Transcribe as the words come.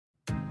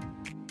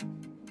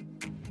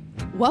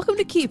Welcome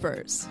to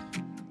Keepers.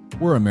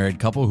 We're a married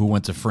couple who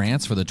went to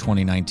France for the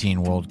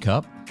 2019 World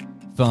Cup,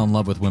 fell in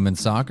love with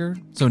women's soccer,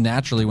 so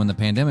naturally when the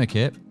pandemic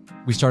hit,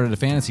 we started a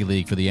fantasy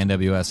league for the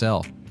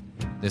NWSL.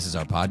 This is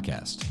our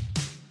podcast.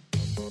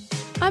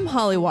 I'm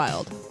Holly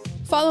Wild.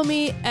 Follow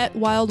me at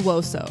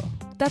WildWoso.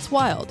 That's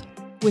Wild,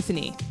 with an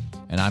E.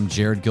 And I'm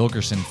Jared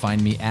Gilkerson.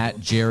 Find me at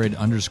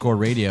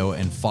Jared_radio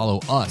and follow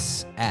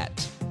us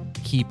at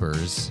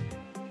Keepers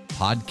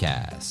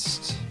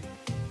Podcast.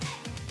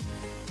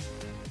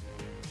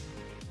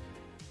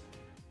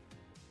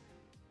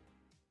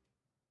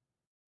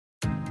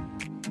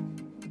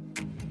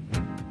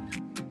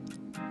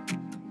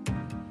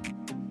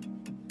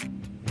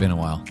 Been a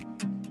while.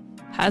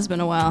 Has been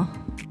a while.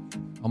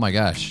 Oh my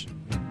gosh.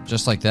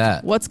 Just like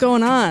that. What's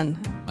going on?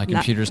 My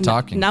computer's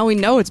talking. Now we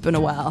know it's been a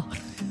while.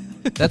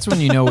 That's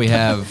when you know we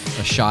have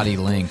a shoddy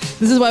link.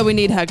 This is why we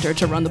need Hector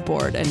to run the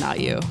board and not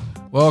you.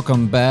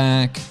 Welcome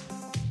back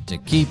to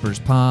Keepers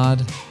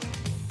Pod.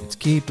 It's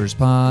Keepers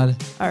Pod.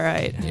 All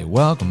right. Yeah,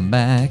 welcome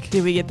back.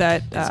 Did we get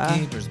that It's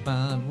Keepers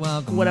Pod.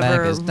 Welcome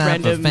whatever back. It's time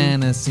random for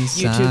fantasy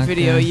YouTube soccer.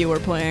 video you were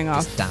playing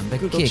off It's time to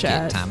Google kick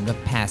Chat? it. Time to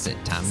pass it.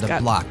 Time to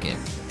Scott- block it.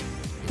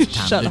 It's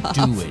time Shut to up.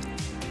 do it.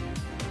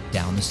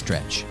 Down the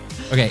stretch.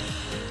 Okay.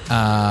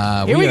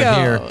 Here we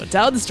are go. Here.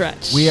 Down the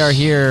stretch. We are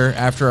here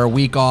after our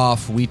week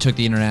off. We took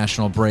the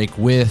international break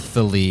with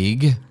the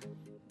league.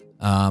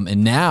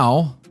 And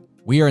now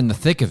we are in the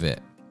thick of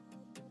it.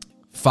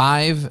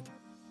 5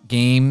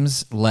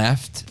 games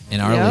left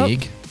in our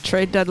league.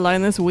 Trade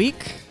deadline this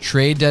week.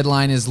 Trade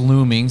deadline is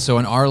looming. So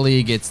in our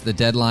league, the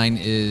deadline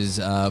is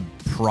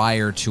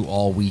prior to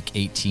all week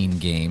 18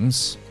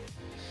 games.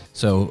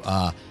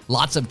 So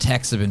lots of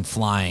texts have been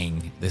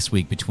flying this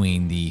week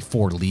between the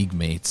 4 league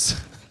mates.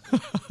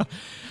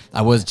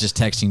 I was just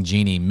texting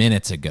Jeannie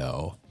minutes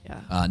ago.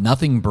 Yeah.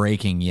 Nothing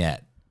breaking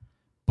yet,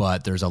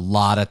 but there's a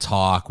lot of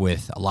talk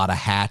with a lot of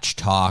Hatch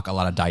talk, a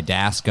lot of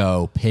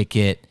Didasco,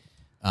 Pickett,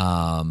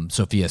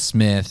 Sophia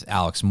Smith,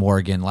 Alex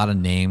Morgan, a lot of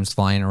names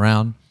flying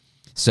around.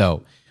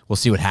 So we'll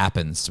see what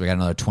happens. We got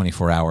another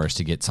 24 hours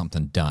to get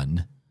something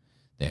done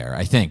there,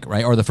 I think,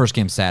 right? Or the first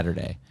game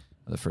Saturday.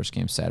 I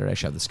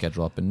should have the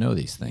schedule up and know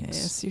these things.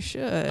 Yes, you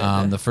should.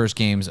 The first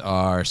games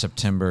are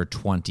September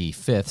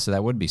 25th, so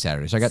that would be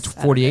Saturday. So I got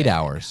 48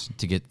 hours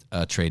to get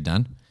a trade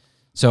done.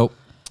 So,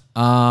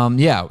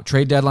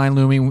 trade deadline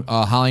looming.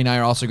 Holly and I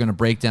are also going to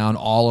break down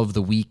all of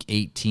the Week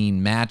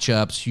 18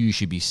 matchups, who you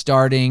should be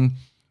starting,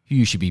 who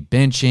you should be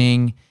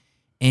benching,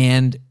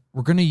 and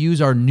we're going to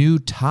use our new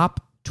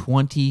top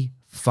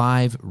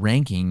 25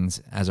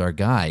 rankings as our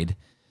guide.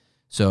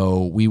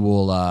 So we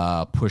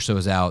will push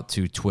those out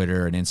to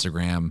Twitter and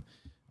Instagram,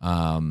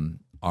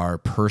 our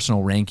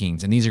personal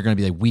rankings. And these are going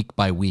to be like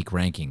week-by-week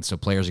rankings. So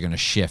players are going to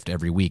shift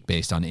every week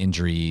based on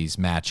injuries,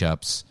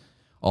 matchups,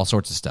 all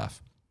sorts of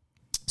stuff.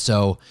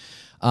 So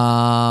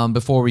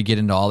before we get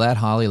into all that,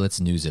 Holly, let's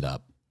news it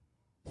up.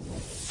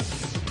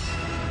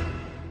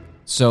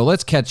 So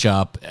let's catch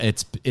up.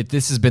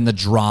 This has been the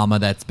drama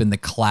that's been the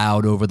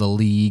cloud over the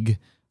league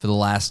for the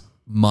last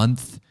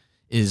month.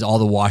 Is all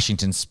the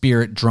Washington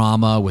Spirit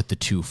drama with the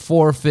 2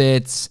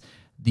 forfeits,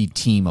 the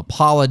team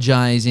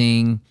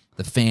apologizing,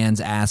 the fans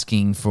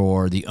asking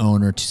for the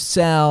owner to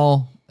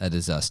sell, that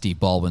is Steve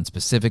Baldwin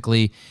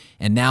specifically,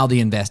 and now the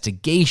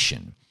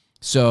investigation.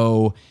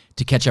 So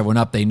to catch everyone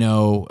up, they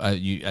know,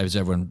 as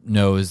everyone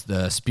knows,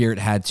 the Spirit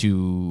had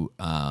to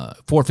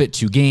forfeit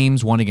 2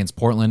 games, one against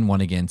Portland,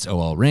 one against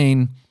OL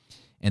Reign,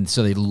 and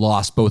so they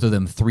lost both of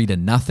them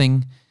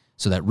 3-0.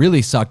 So that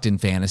really sucked in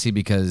fantasy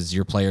because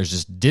your players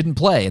just didn't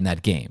play in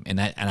that game.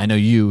 And I know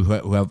you,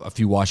 who have a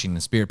few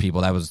Washington Spirit people,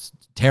 that was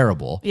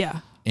terrible. Yeah.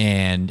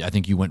 And I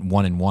think you went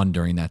 1-1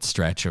 during that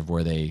stretch of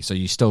where so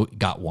you still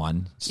got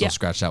one,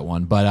 scratched out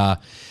one.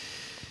 But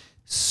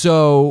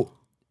so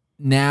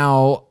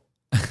now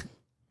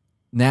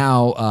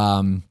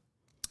the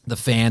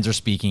fans are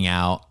speaking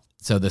out.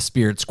 So the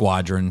Spirit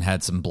Squadron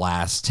had some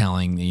blasts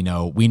telling,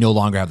 we no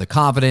longer have the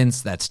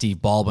confidence that Steve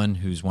Baldwin,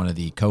 who's one of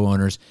the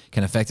co-owners,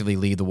 can effectively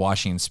lead the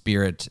Washington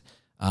Spirit.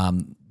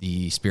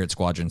 The Spirit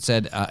Squadron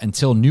said,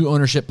 until new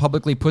ownership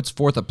publicly puts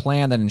forth a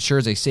plan that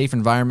ensures a safe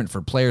environment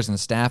for players and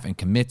staff and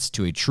commits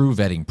to a true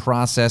vetting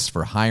process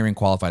for hiring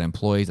qualified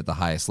employees at the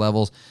highest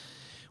levels,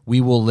 we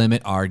will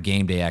limit our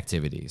game day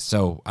activities.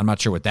 So I'm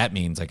not sure what that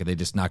means. Like, are they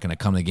just not going to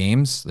come to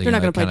games? They're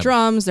not going to play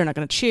drums. They're not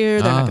going to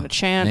cheer. They're not going to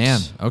chant. Man,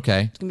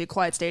 okay. It's going to be a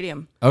quiet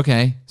stadium.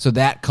 Okay. So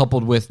that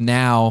coupled with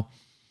now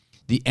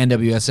the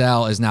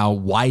NWSL has now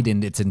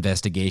widened its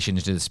investigation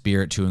into the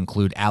Spirit to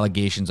include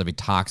allegations of a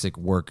toxic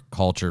work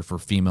culture for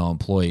female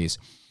employees.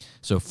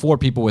 So 4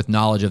 people with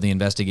knowledge of the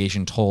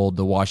investigation told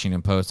the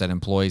Washington Post that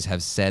employees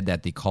have said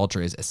that the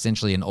culture is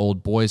essentially an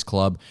old boys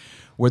club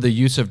where the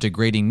use of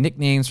degrading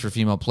nicknames for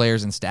female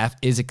players and staff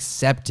is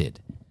accepted.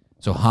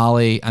 So,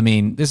 Holly, I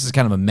mean, this is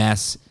kind of a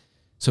mess.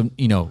 So,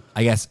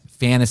 I guess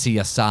fantasy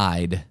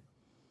aside,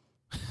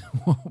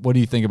 What do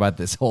you think about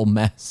this whole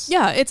mess?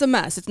 Yeah, it's a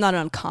mess. It's not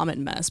an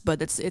uncommon mess,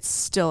 but it's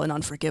still an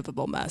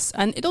unforgivable mess.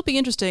 And it'll be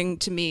interesting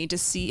to me to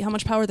see how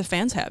much power the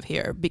fans have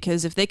here,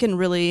 because if they can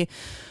really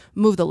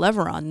move the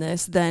lever on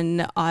this,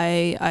 then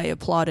I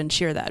applaud and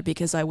cheer that,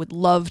 because I would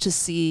love to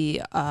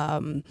see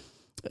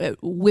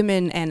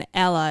women and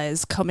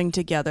allies coming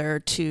together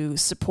to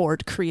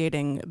support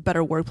creating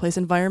better workplace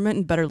environment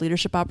and better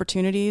leadership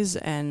opportunities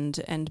and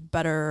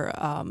better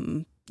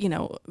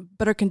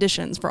better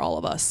conditions for all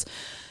of us.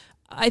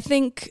 I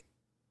think,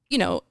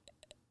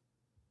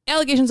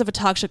 allegations of a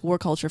toxic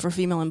work culture for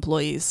female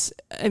employees,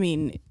 I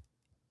mean,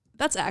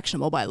 that's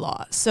actionable by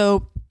law.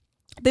 So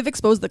they've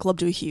exposed the club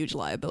to a huge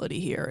liability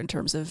here in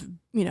terms of,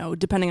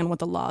 depending on what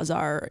the laws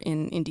are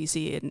in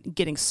DC, and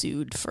getting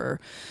sued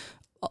for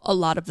a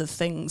lot of the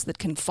things that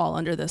can fall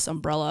under this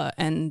umbrella.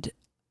 And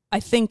I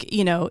think,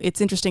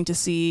 it's interesting to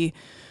see,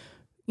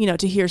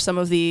 to hear some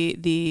of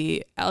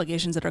the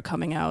allegations that are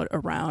coming out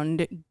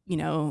around,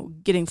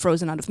 getting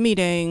frozen out of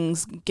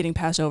meetings, getting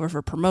passed over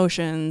for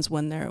promotions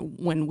when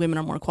women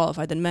are more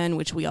qualified than men,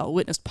 which we all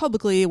witnessed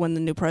publicly when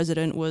the new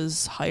president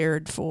was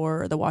hired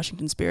for the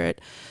Washington Spirit.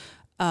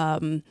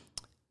 And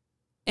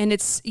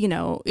it's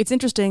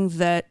interesting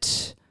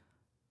that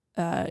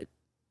 40%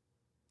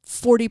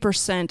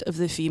 of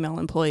the female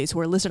employees who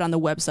are listed on the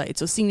website,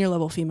 so senior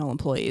level female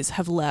employees,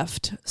 have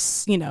left,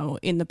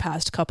 in the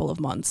past couple of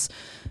months.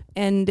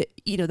 And,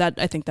 that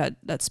I think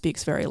that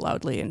speaks very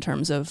loudly in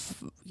terms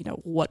of,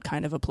 what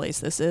kind of a place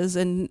this is.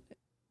 And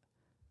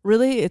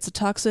really, it's a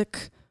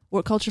toxic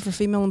work culture for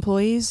female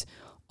employees.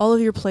 All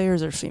of your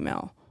players are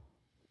female.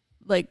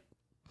 Like,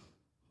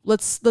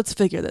 let's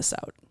figure this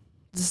out.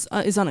 This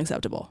is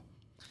unacceptable.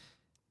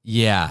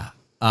 Yeah.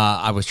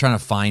 I was trying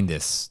to find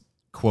this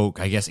quote.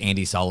 I guess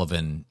Andy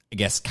Sullivan,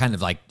 kind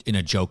of like in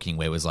a joking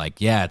way, was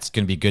like, yeah, it's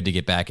going to be good to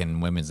get back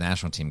in women's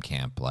national team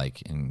camp,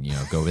 and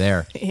go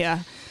there. Yeah.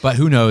 But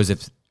who knows,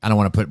 if I don't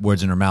want to put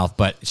words in her mouth,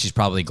 but she's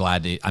probably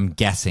glad to, I'm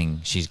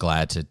guessing she's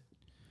glad to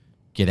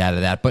get out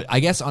of that. But I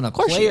guess on a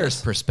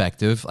player's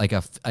perspective,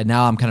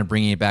 now I'm kind of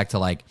bringing it back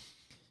to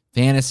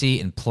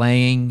fantasy and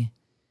playing,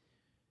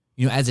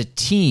 as a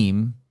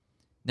team.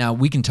 Now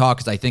we can talk,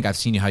 because I think I've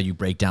seen how you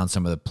break down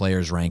some of the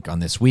players' rank on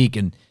this week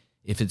and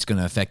if it's going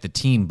to affect the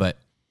team. But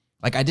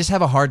I just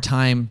have a hard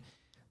time,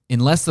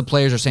 unless the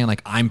players are saying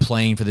I'm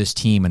playing for this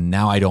team and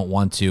now I don't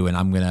want to, and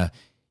I'm going to,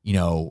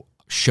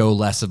 show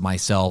less of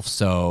myself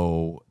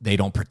so they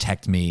don't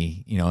protect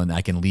me, and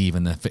I can leave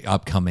in the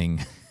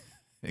upcoming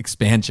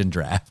expansion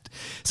draft.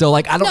 So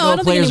I don't know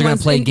if players are going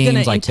to play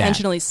games like that.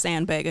 Intentionally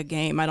sandbag a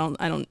game. I don't,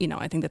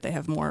 I think that they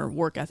have more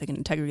work ethic and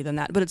integrity than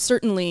that. But it's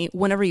certainly,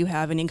 whenever you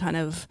have any kind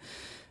of,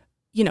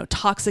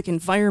 toxic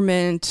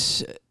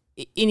environment,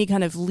 any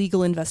kind of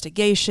legal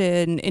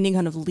investigation, any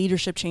kind of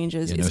leadership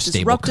changes, it's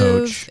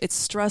disruptive, it's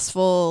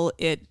stressful,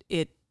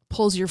 it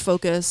pulls your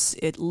focus,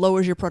 it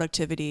lowers your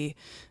productivity.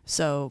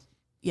 So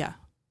yeah.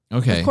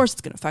 Okay. Of course it's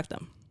going to affect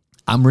them.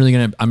 I'm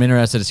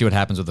interested to see what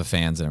happens with the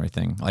fans and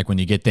everything. When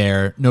you get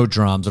there, no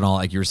drums and all,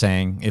 like you were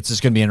saying, it's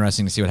just going to be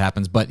interesting to see what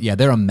happens. But yeah,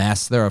 they're a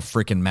mess. They're a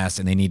freaking mess,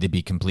 and they need to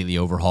be completely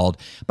overhauled.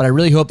 But I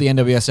really hope the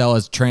NWSL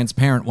is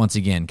transparent once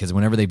again, because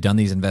whenever they've done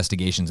these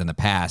investigations in the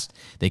past,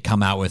 they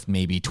come out with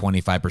maybe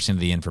 25% of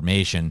the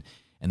information,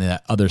 and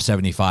the other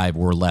 75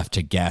 were left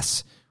to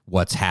guess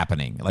what's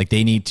happening.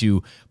 They need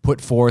to put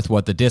forth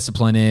what the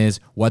discipline is,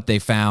 what they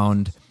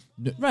found.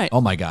 Right.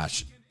 Oh my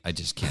gosh. I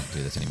just can't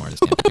do this anymore.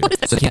 So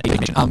can't be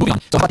information. Moving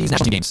on. So how about these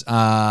national team games?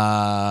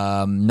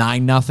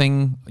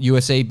 9-0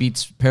 USA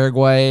beats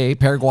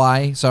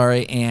Paraguay,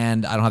 sorry,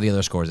 and I don't have the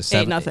other scores. It's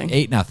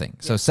 8-0.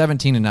 8-0. So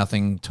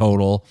 17-0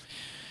 total.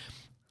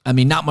 I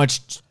mean, not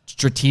much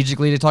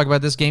strategically to talk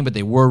about this game, but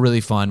they were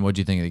really fun. What do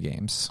you think of the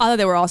games? I thought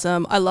they were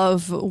awesome. I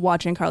love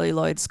watching Carly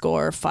Lloyd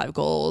score 5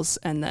 goals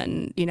and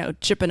then,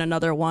 chip in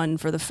another one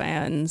for the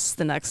fans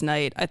the next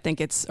night. I think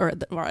it's, or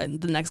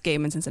the next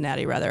game in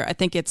Cincinnati, rather. I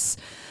think it's,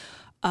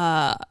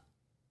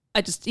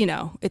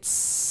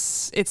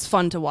 it's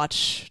fun to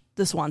watch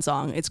the Swan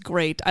Song. It's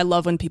great. I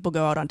love when people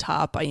go out on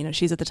top.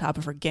 She's at the top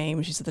of her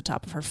game. She's at the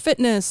top of her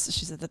fitness.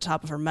 She's at the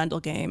top of her mental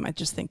game. I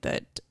just think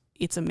that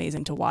it's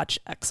amazing to watch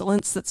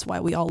excellence. That's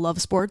why we all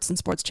love sports and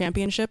sports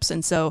championships.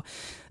 And so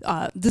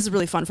this is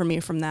really fun for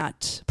me from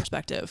that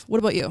perspective. What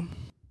about you?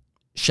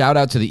 Shout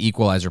out to the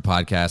Equalizer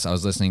podcast. I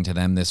was listening to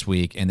them this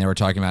week, and they were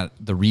talking about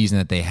the reason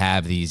that they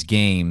have these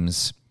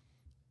games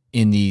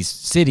in these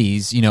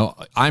cities.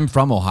 I'm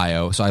from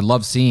Ohio, so I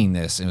love seeing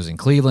this. It was in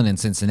Cleveland and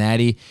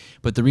Cincinnati,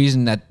 but the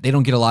reason that they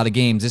don't get a lot of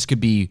games, this could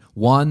be,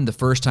 1, the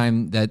first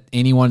time that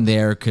anyone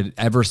there could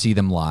ever see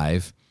them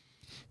live.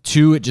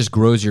 2, it just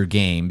grows your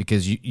game,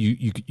 because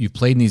you've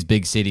played in these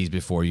big cities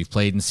before. You've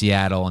played in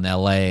Seattle and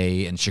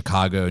LA and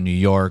Chicago, New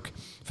York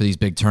for these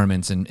big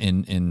tournaments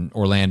in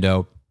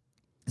Orlando.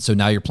 So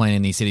now you're playing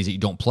in these cities that you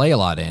don't play a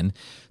lot in.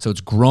 So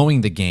it's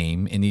growing the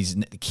game. And these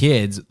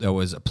kids, there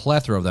was a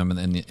plethora of them,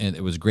 and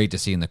it was great to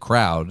see in the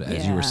crowd,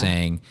 as you were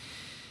saying.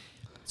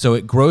 So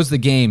it grows the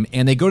game,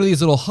 and they go to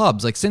these little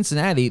hubs like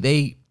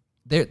Cincinnati.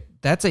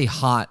 That's a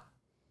hot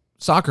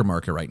soccer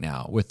market right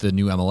now with the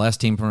new MLS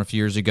team from a few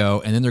years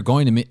ago, and then they're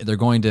going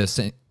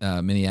to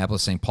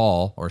Minneapolis, St.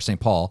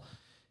 Paul,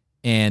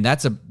 and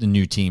that's the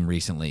new team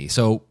recently.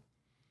 So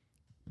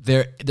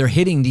they're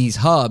hitting these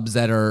hubs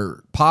that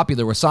are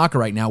popular with soccer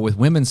right now with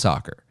women's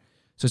soccer.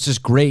 So it's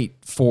just great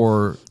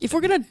for. If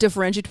we're going to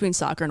differentiate between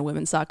soccer and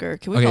women's soccer,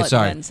 can we Okay, call it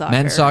sorry. men's soccer?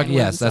 Men's soccer, and yes,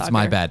 women's that's soccer?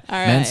 my bad. All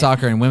right. Men's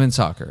soccer and women's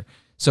soccer.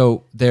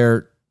 So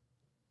they're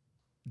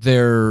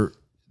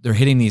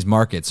hitting these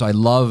markets. So I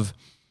love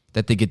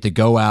that they get to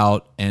go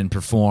out and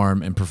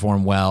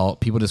perform well.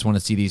 People just want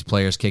to see these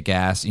players kick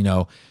ass.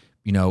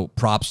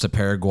 Props to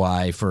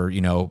Paraguay for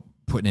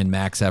putting in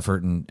max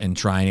effort and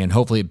trying, and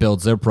hopefully it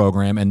builds their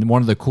program. And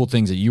one of the cool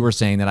things that you were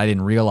saying that I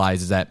didn't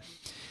realize is that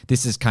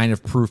this is kind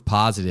of proof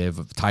positive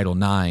of Title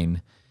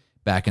IX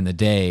back in the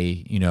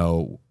day,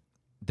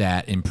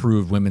 that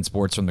improved women's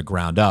sports from the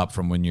ground up,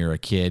 from when you're a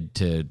kid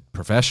to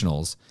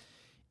professionals.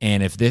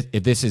 And if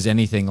this is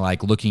anything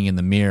like looking in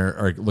the mirror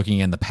or looking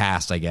in the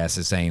past, I guess,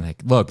 is saying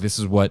like, look, this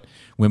is what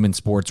women's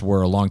sports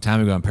were a long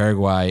time ago, and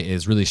Paraguay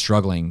is really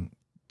struggling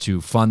to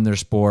fund their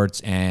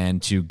sports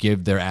and to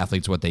give their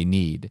athletes what they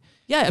need.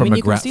 Yeah, I mean,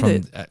 you can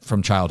see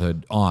from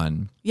childhood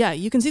on. Yeah,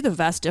 you can see the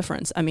vast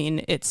difference. I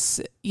mean, it's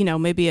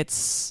maybe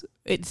it's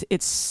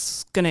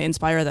going to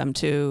inspire them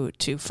to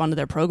fund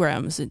their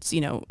programs. It's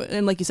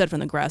and like you said, from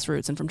the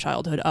grassroots and from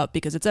childhood up,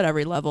 because it's at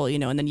every level.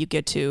 And then you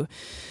get to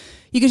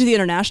the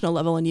international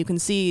level, and you can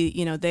see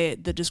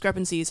the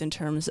discrepancies in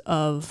terms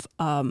of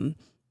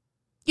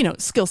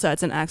skill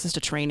sets and access to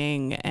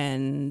training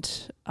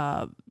and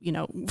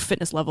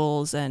fitness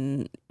levels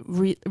and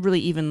really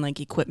even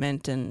like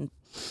equipment and.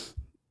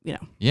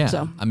 Yeah.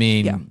 So, I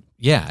mean,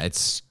 yeah,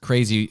 it's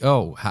crazy.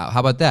 Oh, how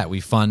about that? We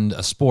fund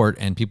a sport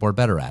and people are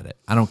better at it.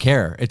 I don't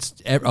care. It's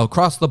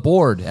across the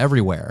board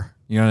everywhere.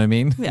 You know what I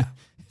mean? Yeah.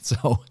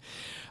 So,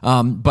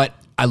 but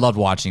I loved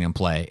watching them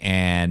play,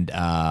 and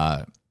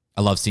I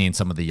love seeing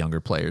some of the younger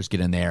players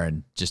get in there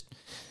and just,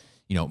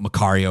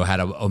 Macario had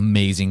an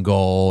amazing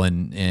goal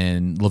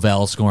and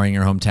Lavelle scoring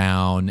in her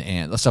hometown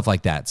and stuff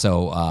like that.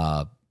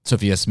 So,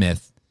 Sophia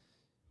Smith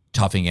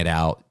toughing it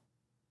out.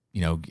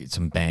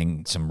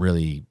 Some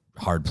really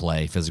hard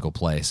play, physical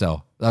play.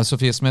 So that was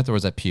Sophia Smith, or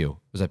was that Pugh?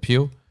 Was that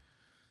Pugh?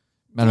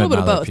 A little bit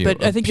of both,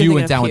 but I think Pugh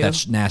went down Pugh. with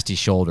that nasty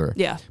shoulder.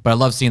 Yeah. But I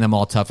love seeing them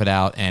all tough it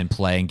out and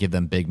play and give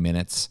them big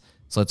minutes.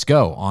 So let's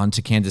go on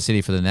to Kansas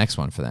City for the next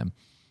one for them.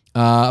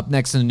 Up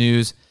next in the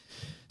news,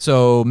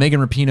 so Megan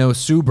Rapinoe,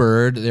 Sue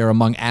Bird, they're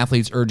among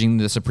athletes urging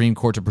the Supreme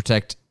Court to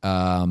protect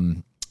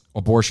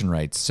abortion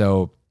rights.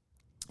 So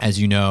as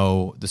you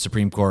know, the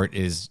Supreme Court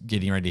is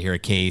getting ready to hear a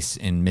case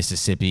in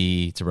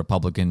Mississippi. It's a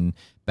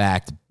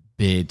Republican-backed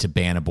bid to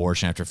ban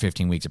abortion after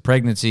 15 weeks of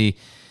pregnancy.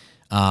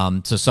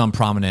 So some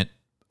prominent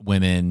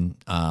women,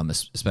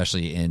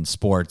 especially in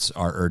sports,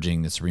 are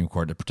urging the Supreme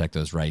Court to protect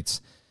those rights.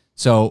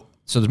 So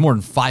there's more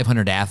than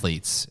 500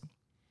 athletes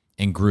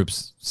and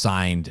groups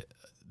signed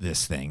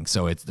this thing.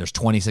 So there's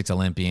 26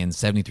 Olympians,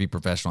 73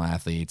 professional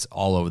athletes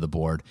all over the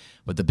board.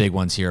 But the big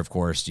ones here, of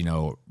course,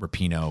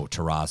 Rapinoe,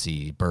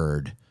 Taurasi,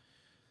 Bird.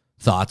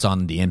 Thoughts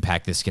on the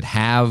impact this could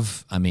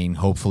have? I mean,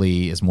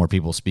 hopefully, as more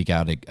people speak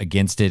out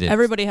against it.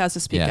 Everybody has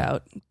to speak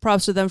out.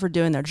 Props to them for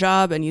doing their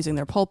job and using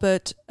their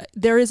pulpit.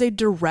 There is a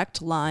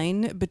direct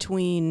line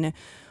between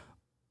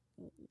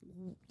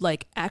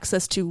like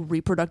access to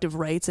reproductive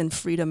rights and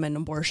freedom and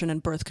abortion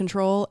and birth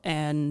control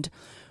and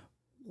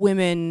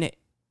women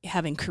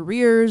having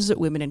careers,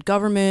 women in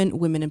government,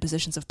 women in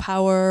positions of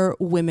power,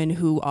 women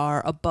who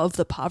are above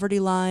the poverty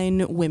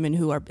line, women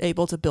who are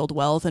able to build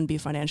wealth and be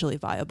financially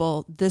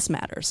viable. This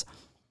matters.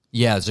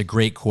 Yeah, there's a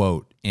great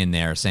quote in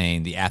there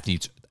saying the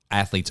athletes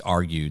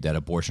argued that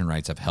abortion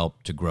rights have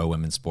helped to grow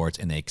women's sports,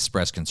 and they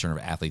expressed concern of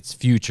athletes'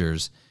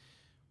 futures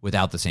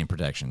without the same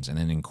protections. And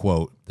then in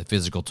quote, the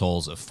physical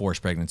tolls of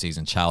forced pregnancies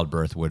and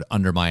childbirth would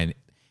undermine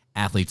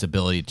athletes'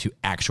 ability to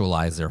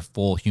actualize their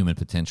full human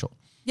potential.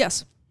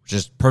 Yes.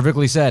 Just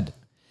perfectly said.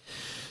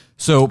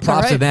 So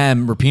props to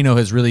them. Rapinoe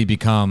has really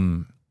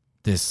become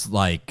this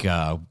like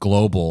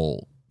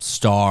global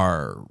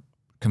star,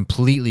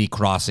 completely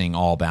crossing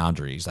all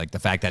boundaries. Like the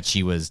fact that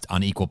she was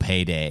on Equal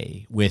Pay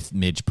Day with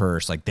Midge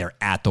Purse, like they're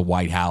at the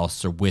White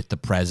House or with the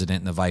president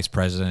and the vice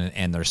president,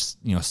 and they're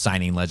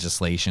signing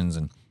legislations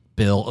and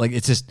bill. Like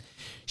it's just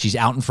she's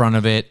out in front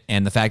of it,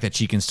 and the fact that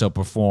she can still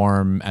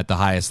perform at the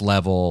highest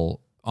level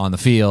on the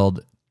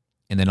field.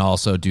 And then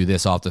also do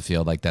this off the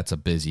field, like that's a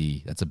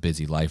busy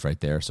life right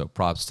there. So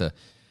props to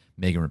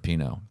Megan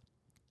Rapinoe.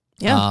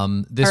 Yeah.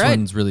 This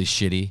one's really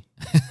shitty.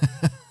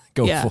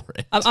 Go for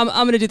it. I'm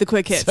going to do the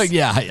quick hits. So,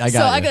 yeah, I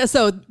got it.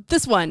 So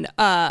this one,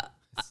 I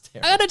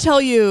got to tell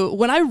you,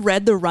 when I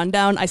read the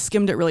rundown, I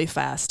skimmed it really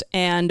fast.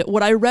 And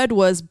what I read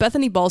was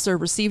Bethany Balcer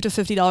received a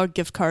 $50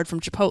 gift card from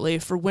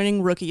Chipotle for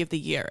winning Rookie of the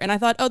Year. And I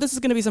thought, oh, this is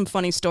going to be some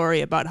funny story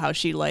about how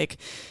she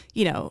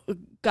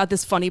got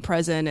this funny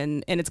present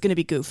and it's going to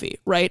be goofy,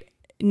 right?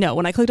 No,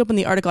 when I clicked open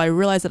the article, I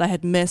realized that I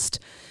had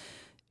missed.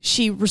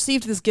 She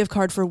received this gift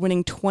card for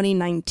winning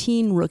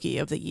 2019 Rookie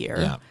of the Year.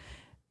 Yeah.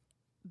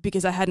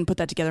 Because I hadn't put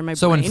that together in my brain.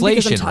 So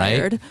inflation, because I'm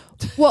tired.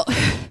 Right? Well,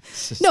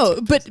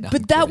 no,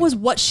 but that was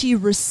what she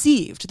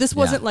received. This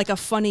wasn't like a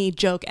funny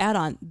joke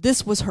add-on.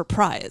 This was her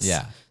prize.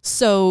 Yeah.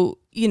 So,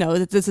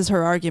 this is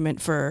her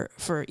argument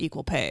for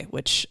equal pay,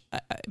 which,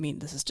 I mean,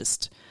 this is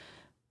just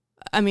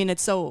I mean,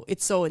 it's so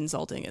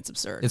insulting. It's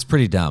absurd. It's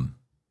pretty dumb.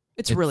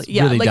 It's really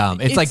like,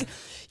 dumb. It's like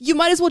you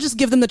might as well just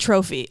give them the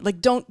trophy.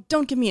 Like,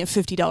 don't give me a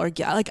 $50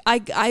 gift.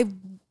 Like,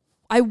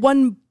 I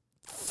won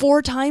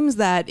 4 times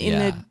that in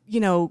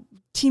a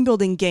team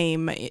building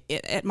game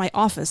at my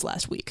office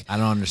last week. I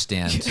don't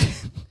understand.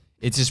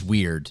 It's just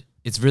weird.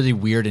 It's really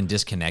weird and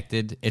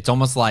disconnected. It's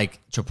almost like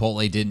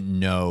Chipotle didn't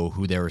know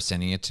who they were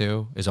sending it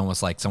to. It's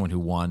almost like someone who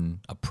won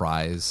a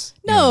prize.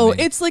 No,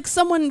 it's like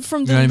someone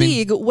from the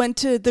league went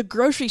to the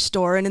grocery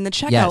store and in the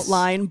checkout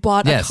line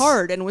bought a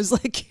card and was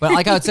like, but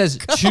like how it says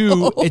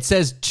two, it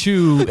says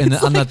two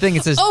on the thing.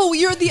 It says, "Oh,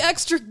 you're the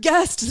extra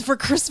guest for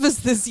Christmas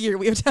this year.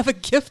 We have to have a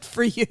gift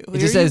for you." It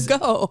just says,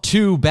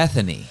 "To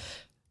Bethany."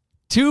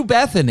 To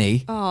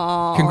Bethany.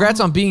 Aww.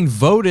 Congrats on being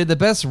voted the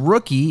best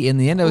rookie in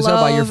the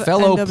NWSL by your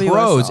fellow NWSL.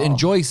 pros.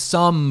 Enjoy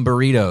some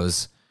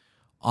burritos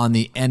on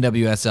the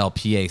NWSL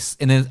PA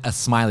and then a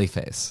smiley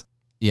face.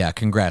 Yeah,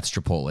 congrats,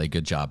 Chipotle.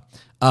 Good job.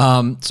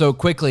 So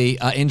quickly,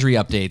 injury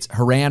updates.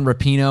 Haran,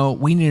 Rapinoe,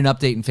 we need an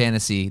update in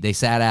fantasy. They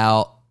sat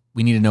out.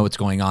 We need to know what's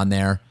going on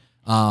there.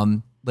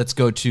 Let's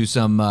go to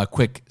some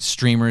quick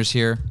streamers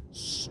here.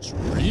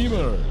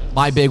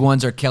 My big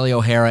ones are Kelly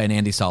O'Hara and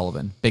Andy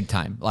Sullivan. Big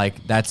time.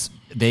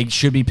 They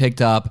should be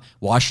picked up.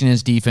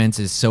 Washington's defense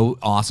is so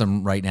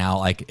awesome right now.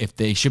 Like, if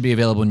they should be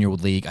available in your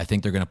league, I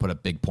think they're going to put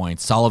up big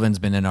points. Sullivan's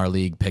been in our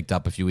league, picked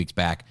up a few weeks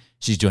back.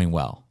 She's doing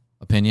well.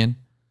 Opinion?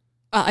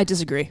 I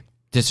disagree.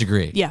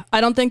 Disagree. Yeah,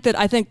 I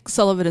think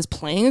Sullivan is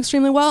playing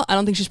extremely well. I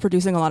don't think she's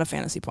producing a lot of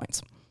fantasy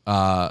points.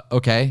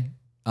 Okay.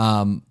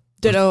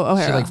 Ditto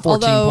O'Hara. Like 14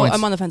 although points.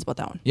 I'm on the fence about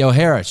that one. Yeah,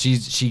 O'Hara,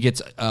 she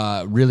gets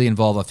really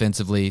involved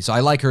offensively. So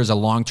I like her as a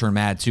long-term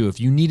ad, too. If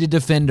you need a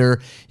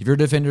defender, if your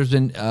defender's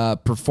been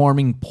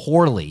performing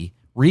poorly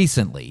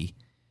recently,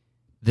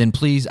 then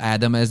please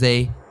add them as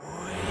a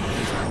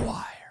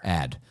wire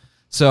ad.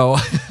 So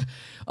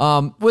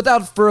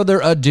without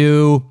further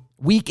ado,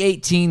 Week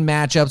 18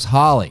 matchups,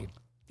 Holly.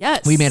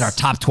 Yes. We made our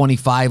top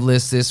 25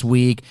 list this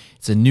week.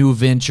 It's a new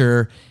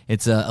venture.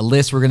 It's a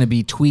list we're going to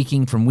be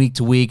tweaking from week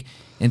to week.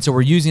 And so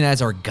we're using it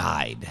as our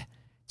guide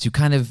to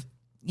kind of,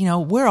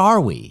 where are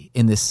we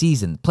in this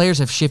season? Players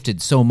have shifted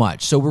so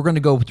much. So we're going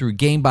to go through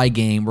game by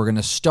game. We're going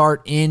to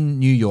start in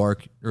New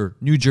York, or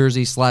New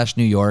Jersey /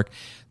 New York.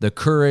 The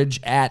Courage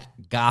at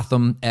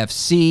Gotham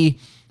FC.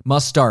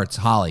 Must starts,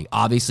 Holly.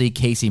 Obviously,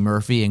 Casey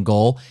Murphy in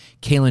goal.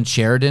 Kaylin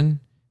Sheridan,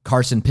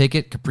 Carson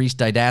Pickett, Caprice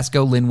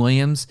Didasco, Lynn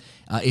Williams,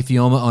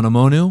 Ifeoma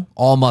Onumonu.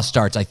 All must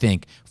starts, I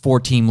think.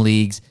 4-team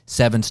leagues,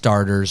 7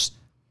 starters.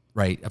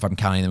 Right, if I'm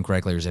counting them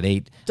correctly, or is it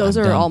 8? Those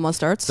are all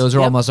must-starts. Those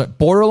are all must-starts.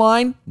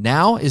 Borderline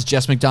now is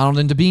Jess McDonald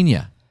and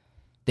Dabinia.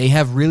 They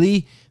have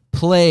really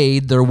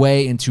played their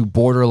way into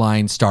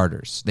borderline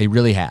starters. They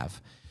really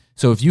have.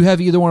 So if you have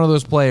either one of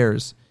those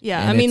players,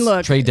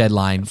 look, trade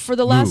deadline, for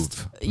the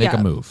last make a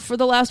move. For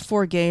the last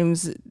 4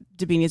 games,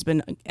 Dabinia's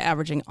been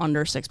averaging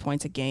under 6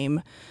 points a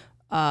game,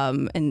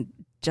 and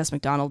Jess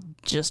McDonald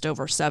just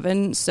over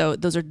 7. So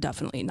those are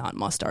definitely not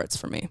must-starts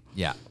for me.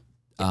 Yeah.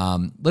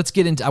 Let's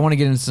get into. I want to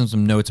get into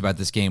some notes about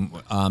this game.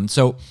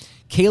 So,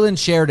 Kaylin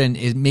Sheridan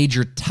made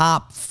your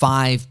top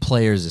 5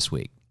 players this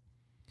week.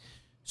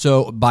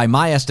 So, by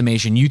my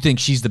estimation, you think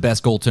she's the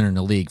best goaltender in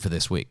the league for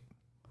this week?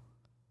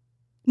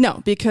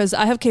 No, because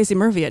I have Casey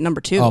Murphy at number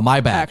 2. Oh,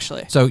 my bad.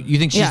 Actually, so you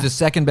think she's the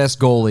second best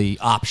goalie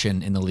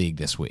option in the league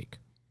this week?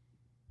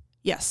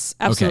 Yes,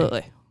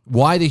 absolutely. Okay.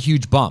 Why the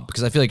huge bump?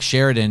 Because I feel like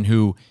Sheridan,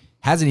 who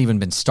hasn't even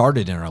been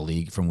started in our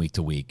league from week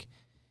to week,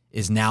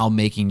 is now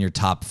making your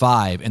top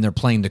 5, and they're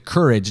playing the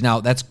Courage.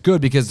 Now, that's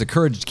good because the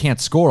Courage can't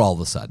score all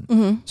of a sudden.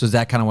 Mm-hmm. So is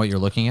that kind of what you're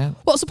looking at?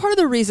 Well, so part of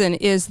the reason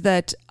is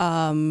that,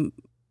 I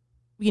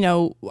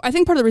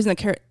think part of the reason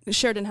that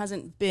Sheridan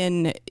hasn't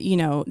been,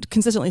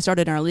 consistently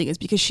started in our league is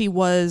because she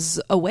was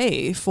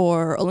away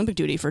for Olympic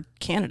duty for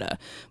Canada.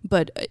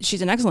 But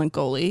she's an excellent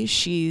goalie.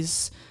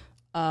 She's,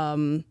 let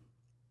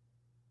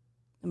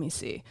me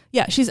see.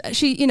 Yeah, she's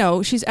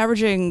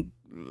averaging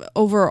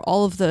over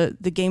all of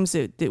the games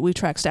that we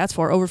track stats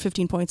for, over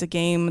 15 points a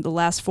game. The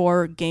last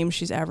 4 games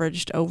she's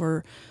averaged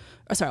over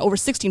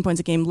 16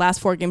 points a game. Last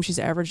 4 games she's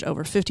averaged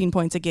over 15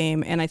 points a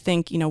game. And I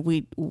think,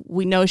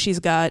 we know she's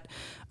got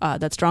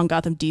that strong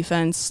Gotham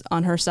defense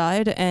on her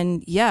side.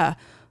 And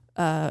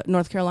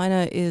North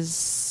Carolina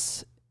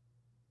is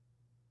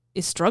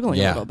struggling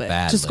a little bit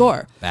to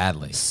score.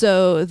 Badly.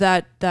 So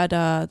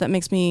that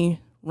makes me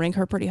rank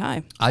her pretty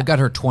high. I've got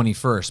her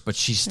 21st, but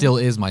she still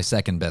is my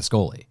second best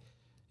goalie.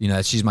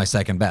 She's my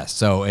second best.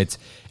 So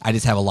I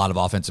just have a lot of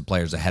offensive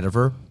players ahead of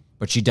her,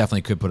 but she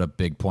definitely could put up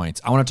big points.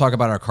 I want to talk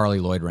about our Carly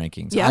Lloyd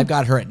rankings. Yeah. I've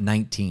got her at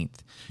 19th.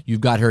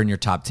 You've got her in your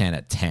top 10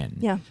 at 10.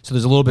 Yeah. So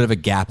there's a little bit of a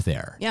gap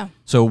there. Yeah.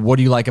 So what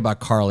do you like about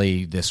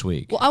Carly this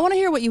week? Well, I want to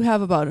hear what you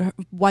have about her,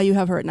 why you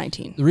have her at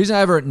 19. The reason I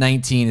have her at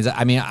 19 is,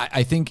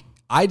 I think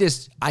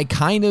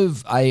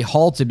I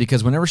halted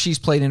because whenever she's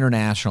played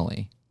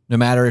internationally, no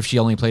matter if she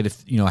only played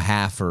a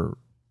half or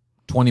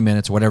 20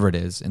 minutes or whatever it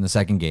is in the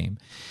second game,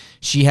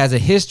 she has a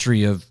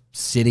history of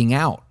sitting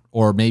out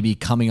or maybe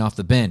coming off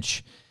the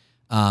bench.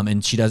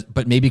 And she does,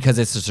 but maybe because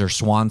this is her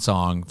swan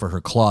song for her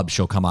club,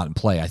 she'll come out and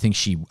play. I think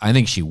she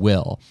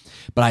will,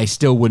 but I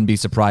still wouldn't be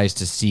surprised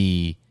to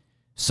see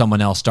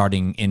someone else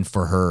starting in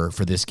for her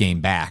for this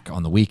game back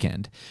on the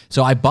weekend.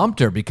 So I bumped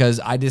her because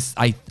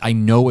I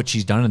know what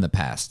she's done in the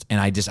past, and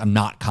I'm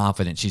not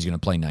confident she's going to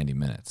play 90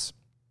 minutes.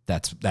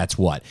 That's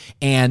what.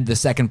 And the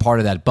second part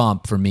of that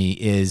bump for me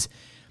is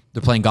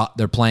they're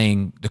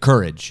playing the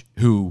Courage,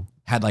 who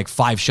had like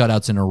 5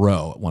 shutouts in a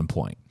row at one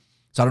point.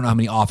 So I don't know how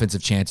many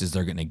offensive chances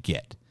they're going to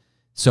get.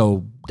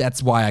 So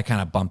that's why I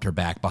kind of bumped her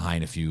back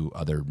behind a few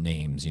other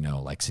names,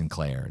 like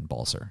Sinclair and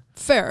Balser.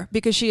 Fair,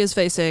 because she is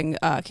facing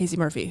Casey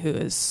Murphy, who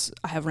is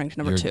I have ranked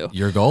number 2.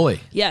 Your goalie.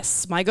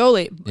 Yes, my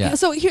goalie. Yeah.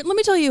 So here, let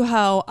me tell you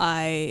how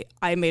I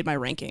made my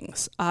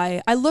rankings.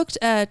 I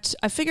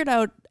figured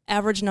out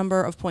average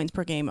number of points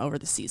per game over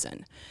the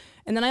season.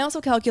 And then I also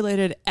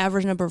calculated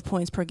average number of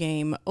points per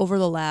game over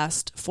the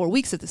last 4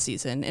 weeks of the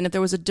season. And if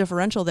there was a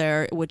differential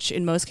there, which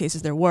in most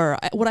cases there were,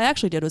 what I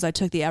actually did was I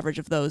took the average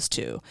of those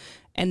two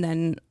and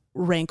then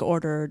rank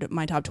ordered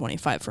my top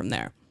 25 from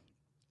there.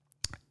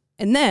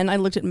 And then I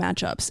looked at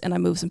matchups and I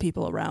moved some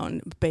people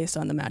around based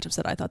on the matchups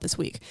that I thought this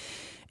week.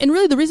 And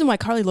really the reason why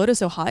Carly Lloyd is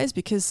so high is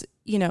because,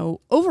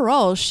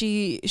 overall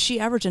she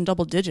averaged in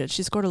double digits.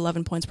 She scored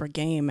 11 points per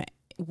game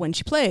when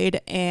she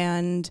played,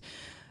 and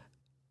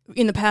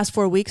in the past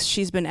 4 weeks,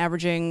 she's been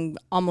averaging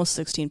almost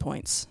 16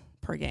 points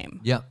per game.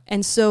 Yeah.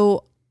 And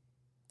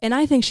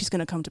I think she's going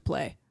to come to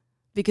play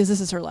because this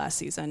is her last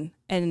season.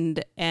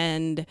 And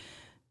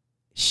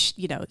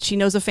she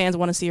knows the fans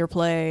want to see her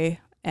play.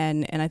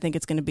 And I think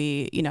it's going to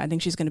be, I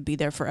think she's going to be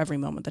there for every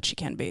moment that she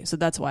can be. So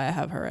that's why I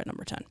have her at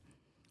number 10.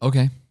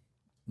 Okay.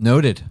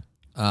 Noted.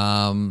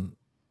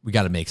 We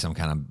got to make some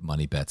kind of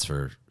money bets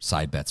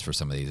side bets for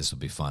some of these. This will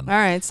be fun. All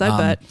right, side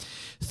bet.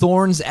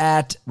 Thorns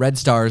at Red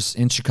Stars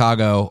in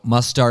Chicago.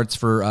 Must starts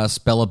for us: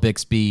 Bella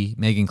Bixby,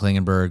 Megan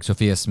Klingenberg,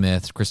 Sophia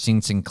Smith,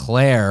 Christine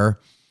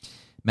Sinclair,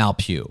 Mal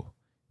Pugh.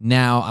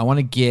 Now, I want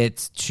to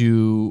get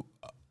to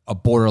a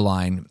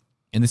borderline,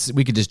 and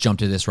we could just jump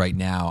to this right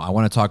now. I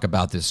want to talk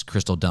about this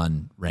Crystal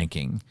Dunn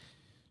ranking.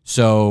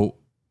 So,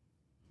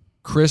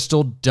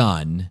 Crystal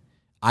Dunn,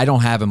 I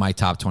don't have in my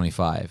top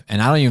 25, and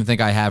I don't even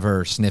think I have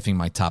her sniffing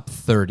my top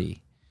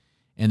 30.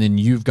 And then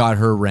you've got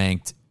her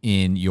ranked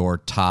in your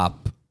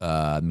top,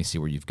 let me see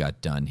where you've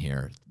got Dunn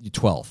here,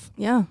 12th.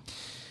 Yeah.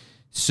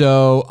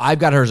 So I've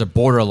got her as a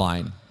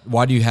borderline.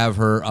 Why do you have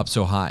her up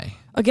so high?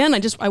 Again,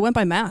 I went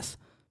by math.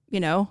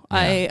 Yeah.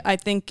 I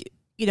think,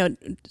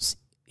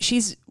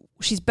 she's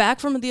back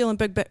from the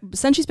Olympic,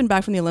 since she's been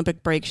back from the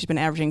Olympic break, she's been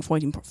averaging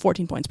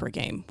 14 points per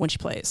game when she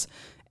plays.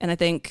 And I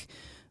think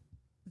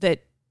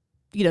that,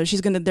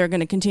 they're going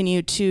to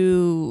continue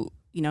to,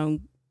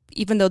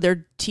 even though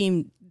their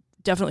team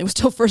definitely was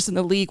still first in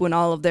the league when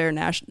all of their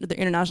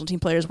international team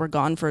players were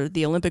gone for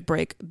the Olympic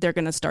break, they're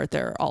going to start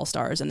their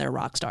all-stars and their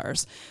rock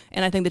stars.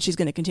 And I think that she's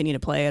going to continue to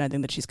play, and I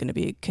think that she's going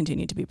to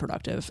continue to be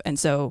productive. And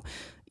so,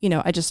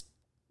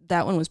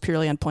 that one was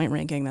purely on point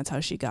ranking. That's how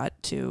she got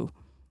to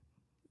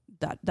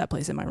that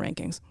place in my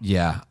rankings.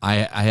 Yeah,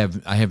 I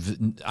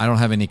don't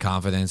have any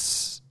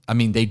confidence. I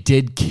mean, they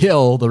did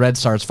kill the Red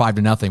Stars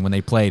 5-0 when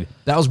they played.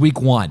 That was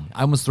week 1.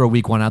 I almost throw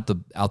week 1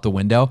 out the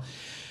window,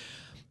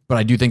 but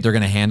I do think they're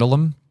going to handle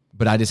them.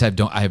 But I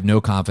have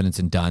no confidence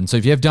in Dunn. So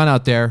if you have Dunn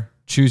out there,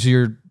 choose who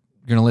you're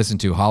going to listen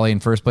to. Holly in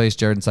first place,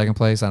 Jared in second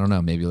place. I don't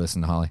know. Maybe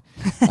listen to Holly.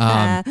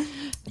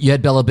 You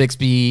had Bella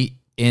Bixby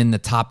in the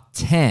top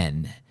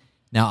 10.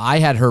 Now I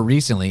had her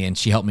recently, and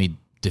she helped me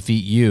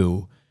defeat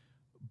you.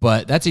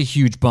 But that's a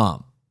huge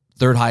bump.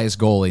 Third highest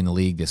goalie in the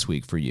league this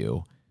week for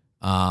you.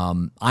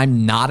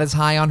 I'm not as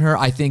high on her.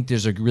 I think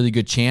there's a really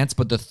good chance,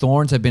 but the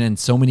Thorns have been in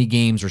so many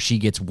games where she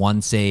gets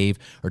 1 save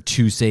or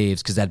 2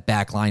 saves because that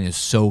back line is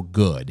so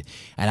good.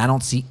 And I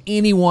don't see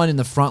anyone in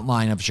the front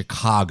line of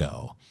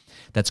Chicago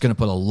that's going to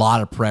put a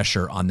lot of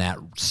pressure on that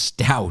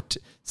stout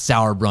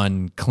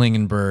Sauerbrunn,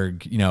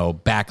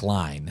 Klingenberg, back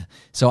line.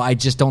 So I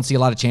just don't see a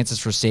lot of chances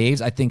for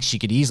saves. I think she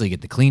could easily get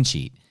the clean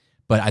sheet,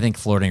 but I think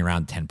flirting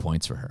around 10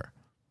 points for her.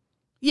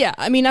 Yeah,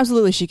 I mean,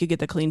 absolutely, she could get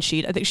the clean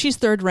sheet. I think she's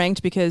third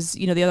ranked because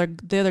the other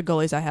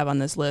goalies I have on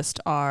this list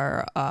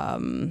are.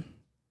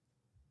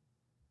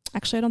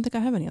 Actually, I don't think I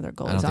have any other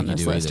goalies on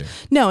this list. Either.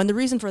 No, and the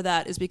reason for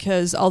that is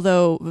because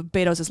although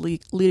Betos is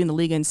leading the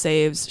league in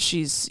saves,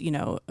 she's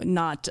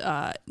not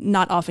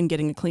often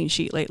getting a clean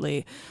sheet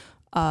lately,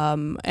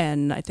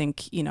 and I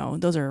think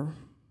those are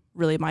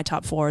really my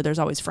top 4. There's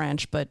always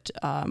French, but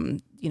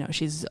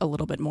she's a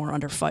little bit more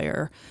under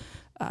fire.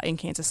 In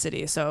Kansas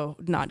City, so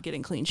not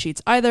getting clean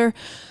sheets either.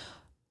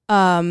 What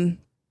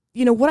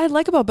I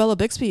like about Bella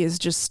Bixby is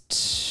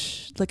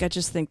just I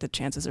just think the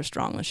chances are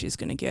strong that she's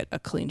going to get a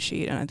clean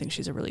sheet, and I think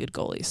she's a really good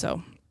goalie.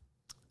 So,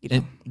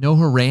 And no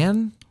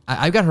Horan?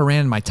 I've got Horan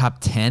in my top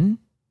 10.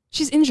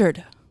 She's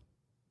injured.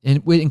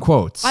 In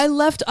quotes. I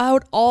left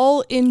out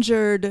all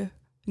injured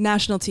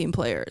national team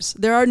players.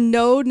 There are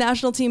no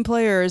national team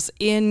players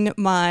in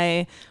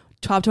my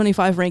top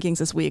 25 rankings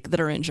this week that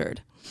are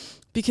injured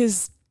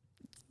because.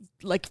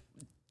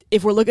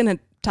 If we're looking at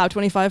top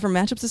 25 for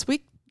matchups this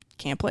week,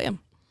 can't play them.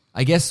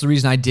 I guess the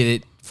reason I did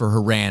it for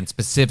Haran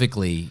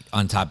specifically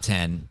on top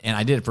 10, and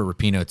I did it for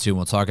Rapinoe too, and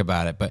we'll talk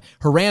about it, but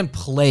Haran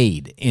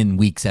played in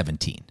week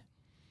 17.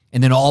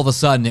 And then all of a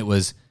sudden it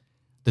was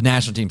the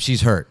national team,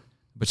 she's hurt,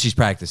 but she's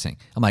practicing.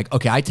 I'm like,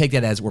 okay, I take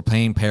that as we're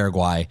playing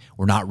Paraguay.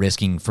 We're not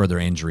risking further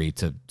injury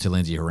to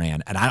Lindsey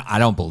Horan. And I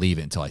don't believe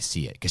it until I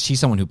see it because she's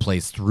someone who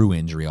plays through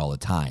injury all the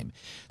time.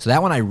 So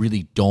that one I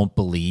really don't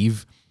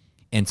believe.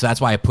 And so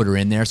that's why I put her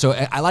in there. So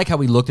I like how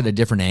we looked at a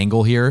different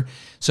angle here.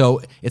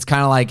 So it's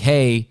kind of like,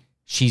 hey,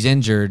 she's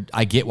injured.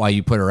 I get why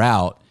you put her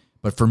out.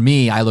 But for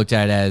me, I looked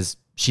at it as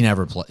she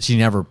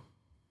never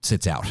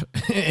sits out.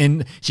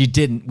 And she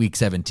didn't week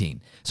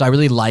 17. So I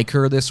really like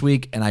her this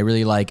week. And I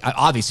really like,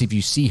 obviously, if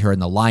you see her in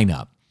the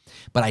lineup.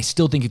 But I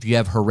still think if you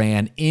have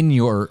Haran in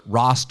your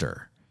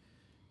roster,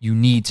 you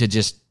need to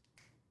just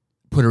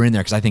put her in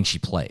there because I think she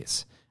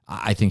plays.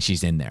 I think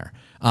she's in there.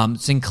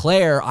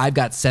 Sinclair, I've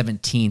got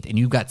 17th, and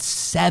you've got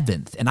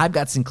 7th, and I've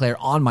got Sinclair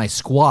on my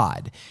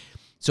squad.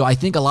 So I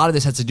think a lot of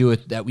this has to do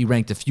with that we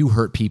ranked a few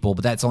hurt people,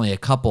 but that's only a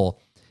couple.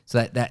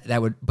 So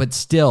that would, but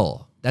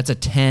still, that's a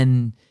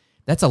 10.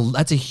 That's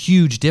a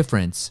huge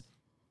difference.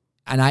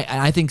 And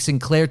I think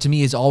Sinclair to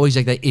me is always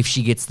like that if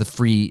she gets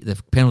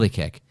the penalty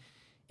kick.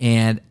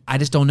 And I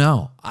just don't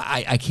know.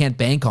 I can't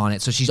bank on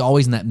it. So she's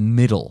always in that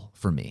middle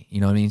for me. You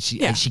know what I mean?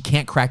 She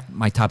can't crack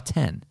my top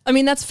 10. I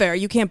mean, that's fair.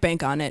 You can't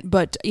bank on it.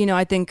 But,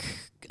 I think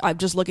I'm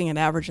just looking at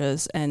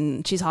averages,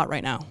 and she's hot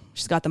right now.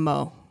 She's got the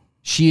mo.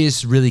 She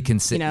is really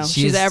consistent.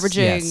 She's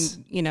averaging,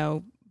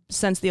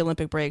 since the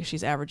Olympic break,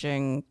 she's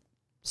averaging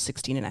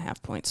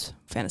 16.5 points,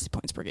 fantasy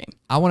points per game.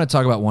 I want to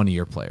talk about one of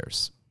your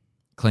players,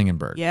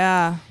 Klingenberg.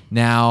 Yeah.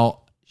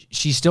 Now,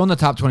 she's still in the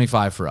top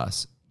 25 for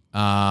us.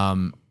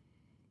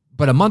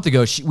 But a month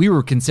ago, we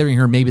were considering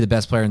her maybe the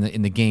best player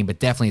in the game, but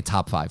definitely a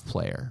top 5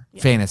 player,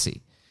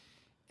 fantasy,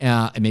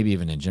 and maybe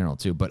even in general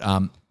too. But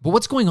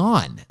what's going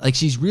on? Like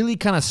she's really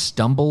kind of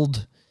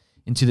stumbled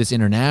into this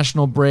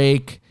international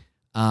break.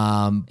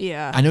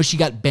 I know she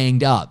got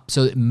banged up,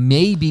 so it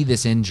may be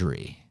this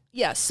injury.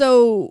 Yeah,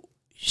 so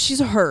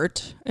she's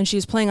hurt and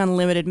she's playing on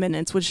limited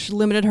minutes, which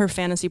limited her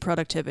fantasy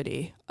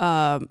productivity.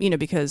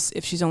 Because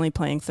if she's only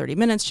playing 30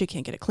 minutes, she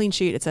can't get a clean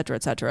sheet, et cetera,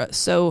 et cetera.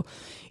 So,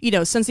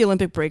 since the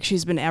Olympic break,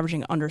 she's been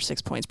averaging under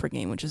 6 points per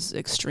game, which is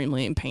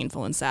extremely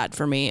painful and sad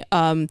for me.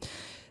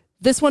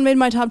 This one made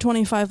my top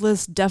 25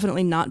 list,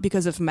 definitely not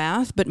because of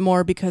math, but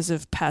more because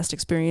of past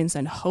experience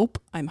and hope.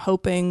 I'm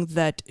hoping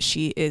that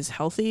she is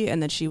healthy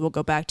and that she will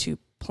go back to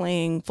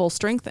playing full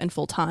strength and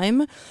full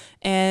time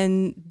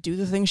and do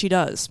the thing she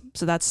does.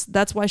 So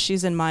that's why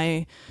she's in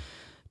my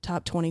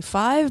top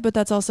 25, but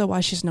that's also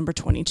why she's number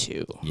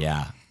 22.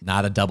 Yeah,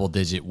 not a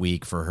double-digit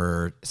week for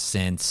her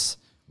since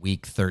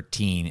week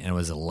 13, and it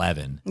was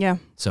 11. Yeah.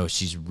 So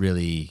she's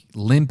really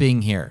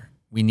limping here.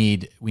 We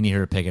need her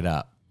to pick it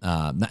up.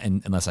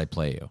 Unless I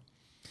play you.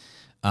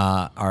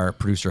 Our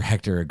producer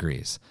Hector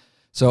agrees.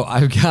 So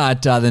I've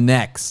got the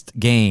next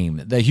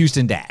game, the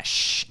Houston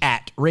Dash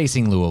at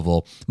Racing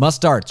Louisville. Must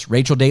starts,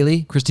 Rachel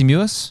Daly, Christy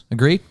Mewis,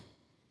 agree?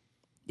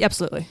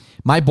 Absolutely.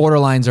 My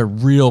borderlines are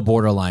real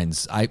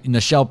borderlines.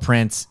 Nichelle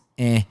Prince,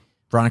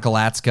 Veronica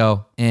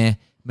Latsko,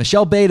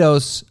 Michelle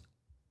Betos,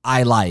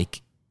 I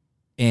like.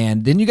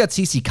 And then you got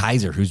Cece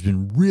Kaiser, who's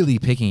been really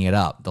picking it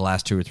up the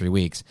last 2 or 3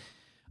 weeks.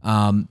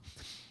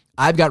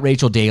 I've got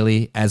Rachel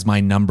Daly as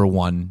my number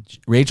one.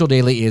 Rachel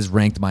Daly is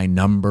ranked my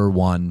number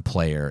one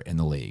player in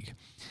the league.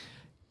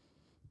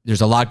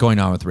 There's a lot going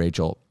on with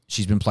Rachel.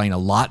 She's been playing a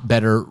lot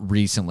better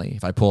recently.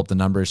 If I pull up the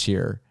numbers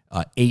here,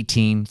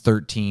 18,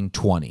 13,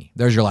 20.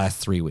 There's your last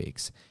 3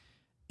 weeks.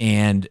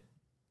 And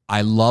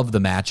I love the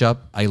matchup.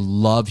 I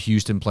love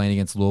Houston playing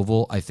against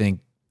Louisville. I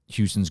think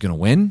Houston's going to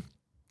win.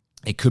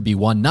 It could be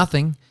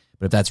 1-0,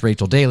 but if that's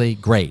Rachel Daly,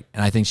 great.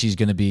 And I think she's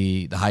going to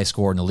be the high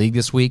scorer in the league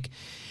this week.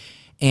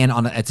 And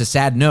it's a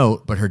sad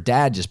note, but her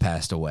dad just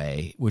passed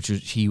away,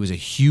 he was a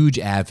huge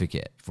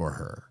advocate for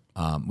her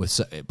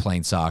with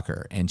playing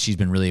soccer, and she's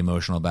been really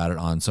emotional about it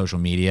on social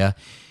media.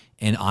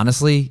 And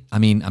honestly, I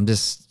mean, I'm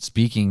just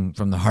speaking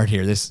from the heart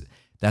here. That's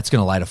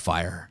going to light a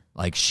fire.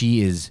 Like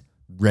she is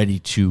ready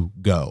to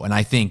go, and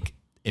I think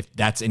if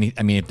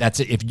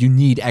you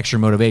need extra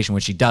motivation,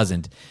 which she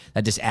doesn't,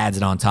 that just adds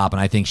it on top. And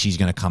I think she's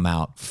going to come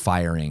out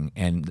firing,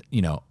 and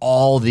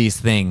all these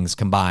things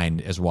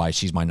combined is why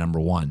she's my number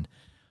one.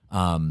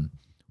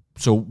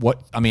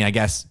 I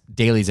guess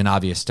Daly's an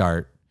obvious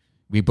start.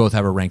 We both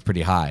have her ranked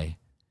pretty high.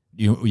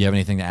 You have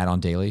anything to add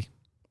on Daly?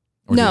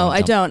 No,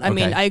 I don't. I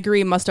mean, I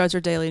agree. Must starts are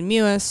Daly and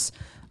Mewis.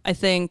 I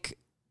think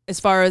as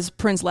far as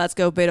Prince,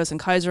 Latsko, Betos, and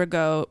Kaiser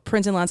go,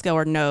 Prince and Latsko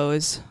are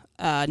no's,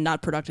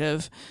 not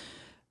productive.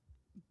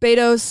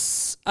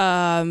 Betos,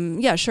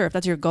 sure, if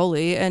that's your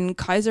goalie. And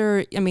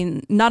Kaiser, I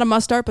mean, not a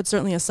must start, but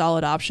certainly a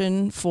solid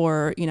option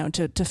for,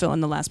 to fill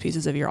in the last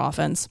pieces of your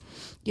offense.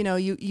 You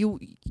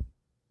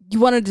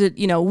wanted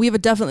to, we have a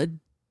definitely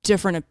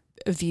different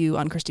view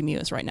on Christy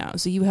Mewis right now.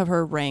 So you have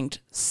her ranked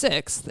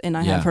 6th, and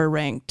I have her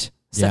ranked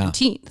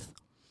 17th.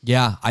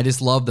 Yeah, I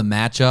just love the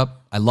matchup.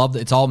 I love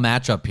it's all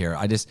matchup here.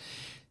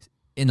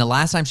 in the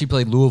last time she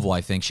played Louisville,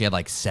 I think she had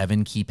like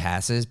 7 key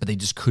passes, but they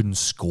just couldn't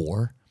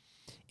score.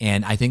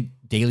 And I think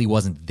Daly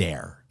wasn't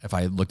there, if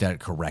I looked at it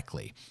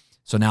correctly.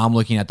 So now I'm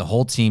looking at the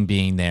whole team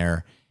being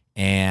there,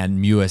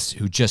 and Mewis,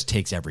 who just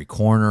takes every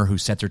corner, who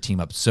sets her team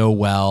up so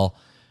well.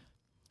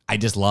 I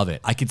just love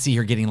it. I could see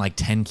her getting like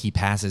 10 key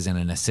passes and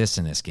an assist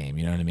in this game.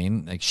 You know what I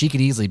mean? Like, she could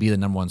easily be the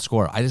number 1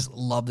 scorer. I just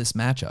love this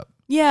matchup.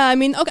 Yeah, I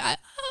mean, okay,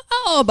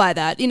 I'll buy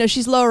that. You know,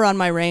 she's lower on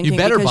my ranking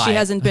because she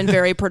hasn't been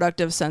very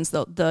productive since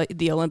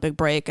the Olympic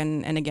break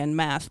and again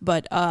math.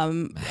 But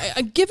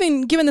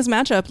given this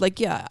matchup, like,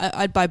 yeah,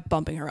 I'd buy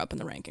bumping her up in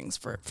the rankings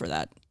for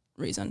that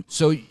reason.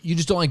 So you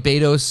just don't like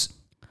Betos?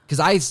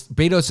 Because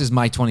Betos is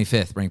my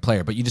 25th ranked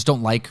player, but you just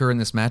don't like her in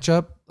this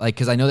matchup? Like,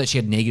 because I know that she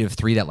had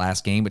 -3 that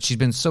last game, but she's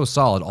been so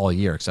solid all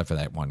year except for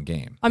that one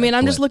game. I mean,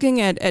 I'm just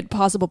looking at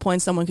possible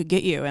points someone could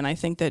get you, and I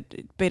think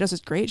that Betos is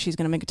great. She's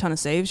going to make a ton of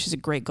saves. She's a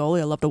great goalie.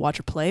 I love to watch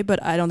her play,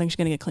 but I don't think she's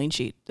going to get a clean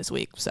sheet this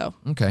week. So,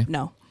 okay.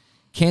 No.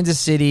 Kansas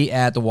City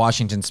at the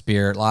Washington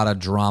Spirit. A lot of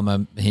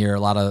drama here, a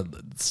lot of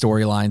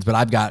storylines, but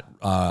I've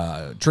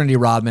got Trinity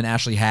Rodman,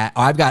 Ashley Hatch.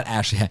 I've got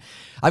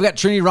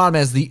Trinity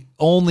Rodman as the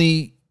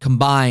only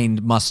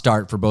combined must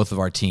start for both of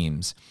our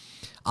teams.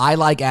 I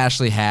like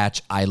Ashley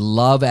Hatch. I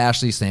love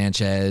Ashley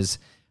Sanchez.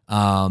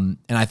 And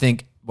I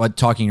think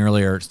talking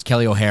earlier,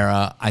 Kelly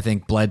O'Hara, I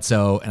think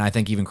Bledsoe, and I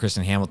think even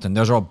Kristen Hamilton,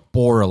 those are all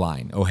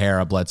borderline,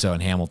 O'Hara, Bledsoe,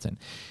 and Hamilton.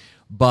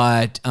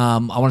 But I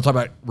want to talk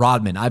about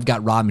Rodman. I've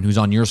got Rodman, who's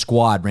on your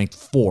squad, ranked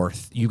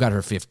 4th. You got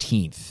her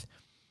 15th.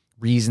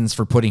 Reasons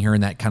for putting her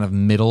in that kind of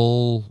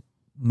middle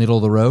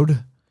of the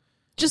road?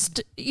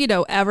 Just,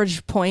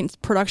 average points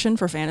production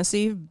for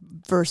fantasy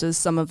versus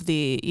some of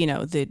the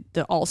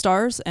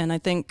all-stars. And I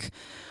think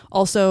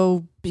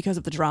also because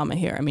of the drama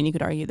here. I mean, you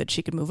could argue that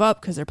she could move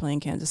up because they're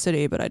playing Kansas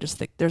City, but I just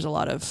think there's a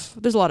lot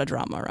of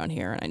drama around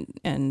here,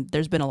 and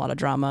there's been a lot of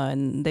drama,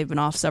 and they've been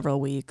off several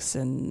weeks,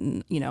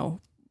 and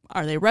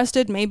are they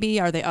rested? Maybe.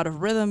 Are they out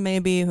of rhythm?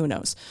 Maybe. Who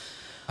knows?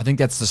 I think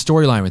that's the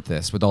storyline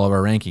with all of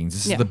our rankings.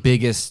 This is the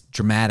biggest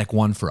dramatic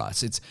one for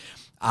us.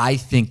 I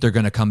think they're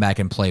going to come back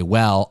and play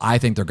well. I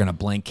think they're going to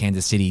blank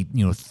Kansas City,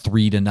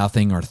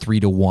 3-0 or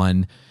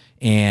 3-1.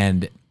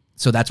 And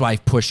so that's why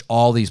I've pushed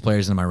all these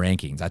players in my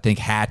rankings. I think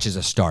Hatch is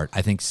a start.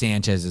 I think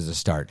Sanchez is a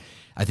start.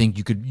 I think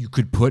you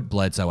could put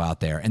Bledsoe out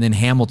there. And then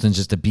Hamilton's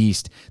just a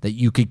beast that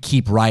you could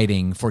keep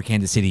riding for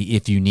Kansas City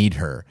if you need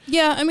her.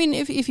 Yeah, I mean,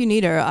 if you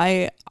need her,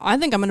 I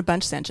think I'm going to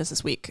bench Sanchez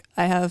this week.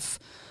 I have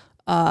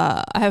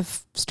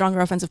stronger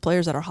offensive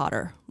players that are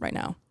hotter right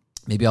now.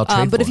 Maybe I'll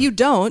trade but for if you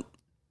don't,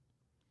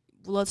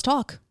 let's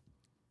talk.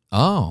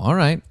 Oh, all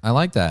right. I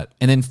like that.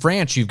 And then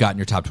France, you've got in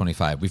your top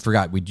 25. We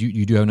forgot.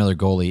 You do have another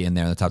goalie in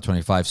there in the top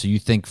 25. So you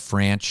think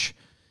France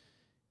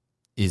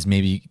is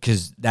maybe,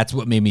 because that's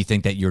what made me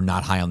think that you're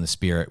not high on the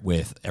Spirit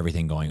with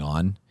everything going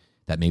on,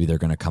 that maybe they're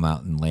going to come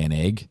out and lay an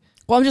egg.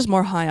 Well, I'm just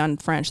more high on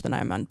French than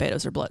I'm on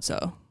Betos or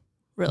Bledsoe.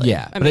 Really.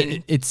 Yeah. I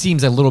mean, it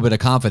seems a little bit of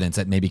confidence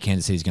that maybe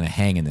Kansas City is going to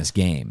hang in this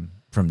game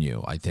from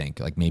you, I think.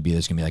 Like maybe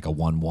there's going to be like a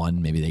 1-1.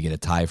 Maybe they get a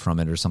tie from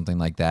it or something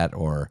like that,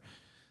 or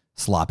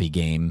sloppy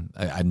game.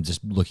 I'm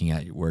just looking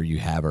at where you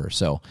have her,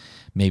 so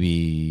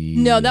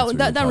maybe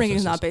that ranking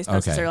is not based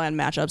necessarily on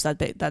matchups.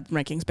 That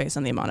ranking's based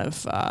on the amount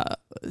of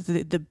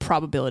the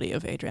probability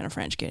of Adriana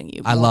Franch getting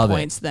you more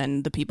points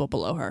than the people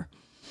below her.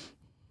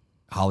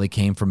 Holly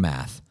came from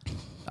math.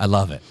 I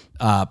love it.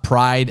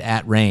 Pride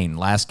at Reign,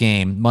 last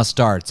game, must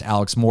starts.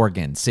 Alex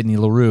Morgan, Sydney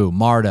Leroux,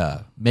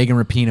 Marta, Megan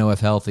Rapinoe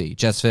if healthy,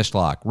 Jess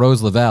Fishlock,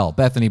 Rose Lavelle,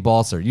 Bethany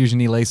Balser,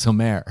 Eugenie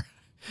Le-Sommer,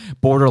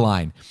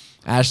 Borderline,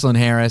 Ashlyn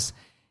Harris,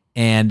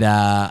 and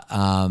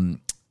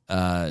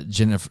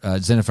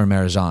Jennifer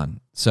Marajan.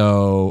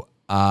 So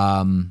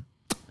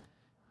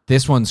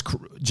this one's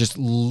just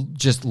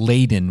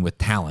laden with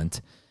talent.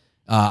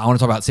 I want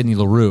to talk about Sydney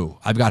Leroux.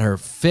 I've got her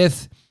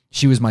 5th.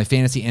 She was my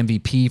fantasy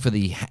MVP for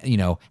the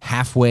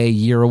halfway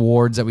year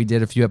awards that we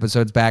did a few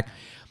episodes back.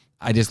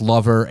 I just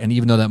love her, and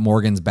even though that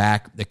Morgan's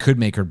back, it could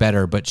make her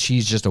better, but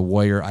she's just a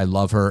warrior. I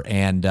love her,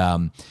 and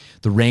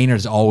the Reign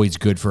is always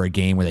good for a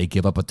game where they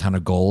give up a ton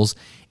of goals,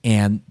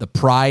 and the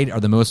Pride are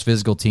the most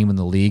physical team in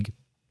the league,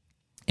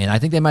 and I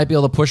think they might be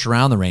able to push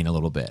around the Reign a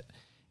little bit.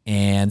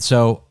 And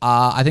so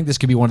I think this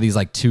could be one of these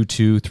like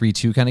 2-2,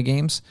 3-2 kind of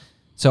games.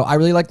 So I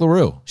really like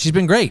Leroux. She's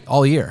been great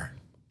all year.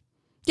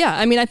 Yeah,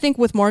 I mean, I think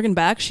with Morgan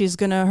back,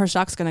 her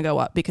stock's gonna go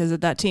up because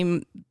that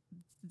team,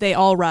 they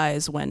all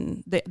rise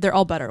when they're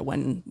all better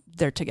when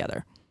they're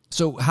together.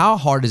 So how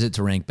hard is it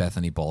to rank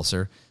Bethany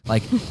Balser?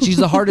 Like, she's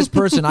the hardest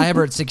person. I have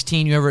her at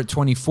 16, you have her at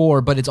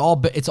 24, but it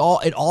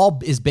all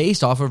is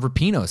based off of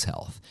Rapinoe's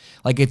health.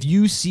 Like, if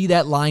you see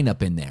that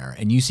lineup in there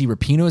and you see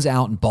Rapinoe's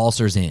out and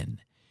Balser's in,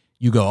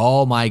 you go,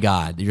 oh my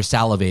God, you're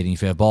salivating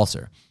if you have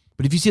Balser.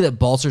 But if you see that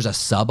Balser's a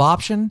sub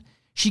option,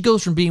 she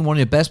goes from being one of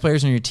the best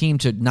players on your team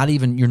to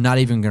you're not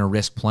even going to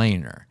risk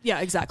playing her. Yeah,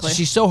 exactly. So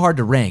she's so hard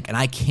to rank, and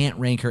I can't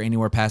rank her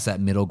anywhere past that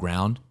middle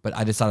ground. But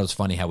I just thought it was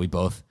funny how we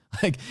both,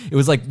 like, it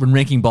was like when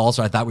ranking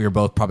Balser, I thought we were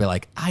both probably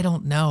like, I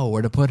don't know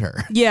where to put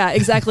her. Yeah,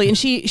 exactly. And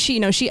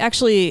she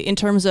actually, in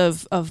terms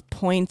of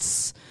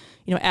points,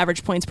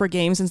 average points per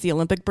game since the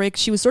Olympic break.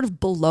 She was sort of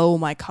below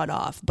my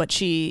cutoff, but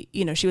she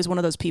was one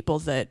of those people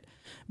that,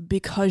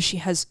 because she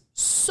has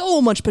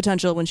so much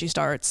potential when she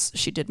starts,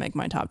 she did make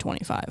my top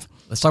 25.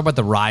 Let's talk about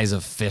the rise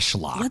of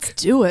Fishlock. Let's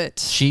do it.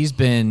 She's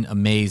been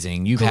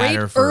amazing. You've had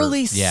her for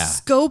early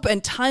scope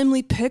and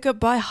timely pickup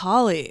by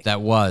Holly.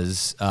 That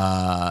was,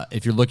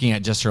 if you're looking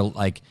at just her,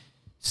 like,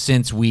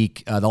 since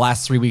the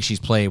last 3 weeks she's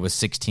played was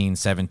 16,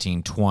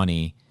 17,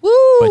 20. Woo!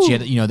 But she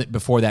had,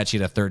 before that she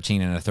had a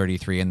 13 and a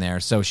 33 in there.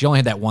 So she only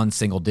had that one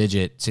single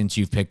digit since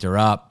you've picked her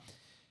up.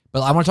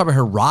 But I want to talk about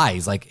her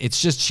rise. Like,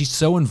 it's just, she's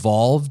so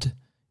involved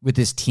with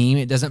this team.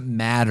 It doesn't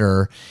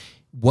matter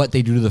what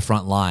they do to the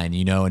front line,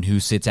 and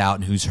who sits out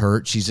and who's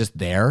hurt. She's just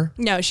there.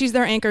 No, she's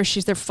their anchor.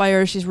 She's their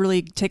fire. She's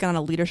really taken on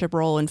a leadership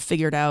role and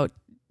figured out,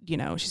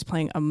 she's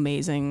playing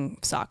amazing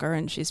soccer,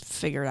 and she's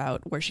figured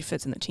out where she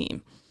fits in the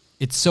team.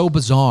 It's so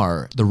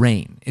bizarre, the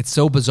Reign. It's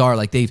so bizarre.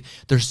 Like,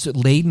 they're so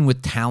laden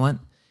with talent,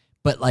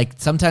 but like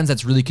sometimes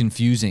that's really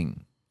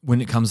confusing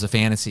when it comes to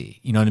fantasy.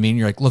 You know what I mean?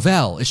 You're like,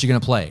 Lavelle, is she going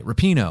to play?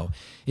 Rapinoe,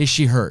 is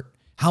she hurt?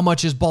 How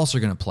much is Balser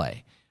going to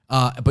play?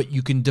 But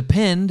you can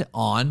depend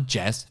on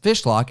Jess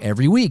Fishlock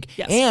every week.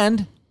 Yes.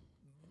 And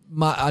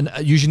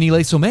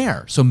Eugenie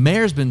Sommer.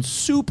 Sommer's been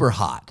super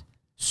hot.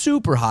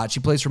 Super hot.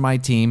 She plays for my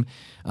team.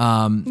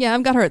 Yeah,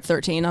 I've got her at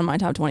 13 on my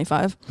top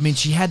 25. I mean,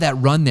 she had that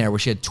run there where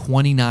she had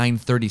 29,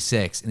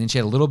 36, and then she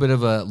had a little bit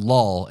of a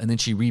lull, and then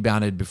she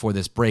rebounded before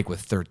this break with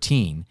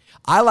 13.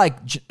 I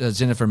like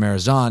Jennifer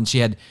Marizan. She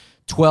had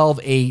 12,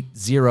 8,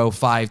 0,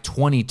 5,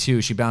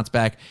 22. She bounced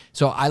back.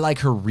 So I like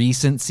her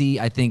recency,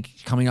 I think,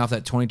 coming off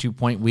that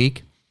 22-point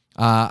week.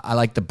 I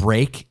like the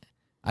break.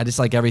 I just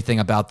like everything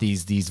about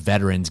these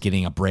veterans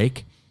getting a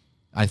break.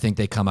 I think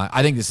they come out.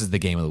 I think this is the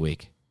game of the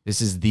week. This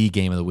is the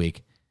game of the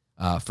week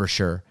for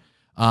sure.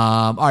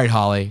 All right,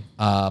 Holly,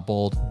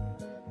 bold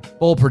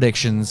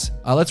predictions.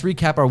 Let's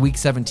recap our week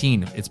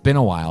 17. It's been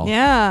a while.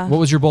 Yeah. What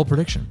was your bold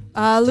prediction?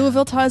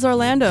 Louisville ties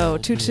Orlando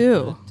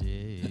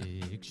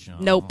 2-2.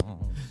 Nope.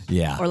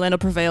 Yeah. Orlando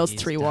prevails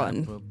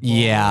 3-1.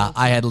 Yeah,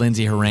 I had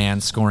Lindsey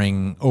Horan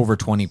scoring over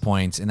 20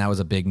 points, and that was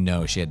a big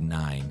no. She had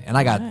 9. And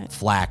I got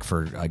flack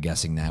for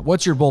guessing that.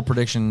 What's your bold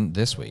prediction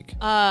this week?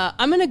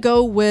 I'm going to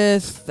go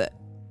with...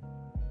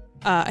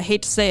 I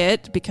hate to say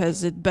it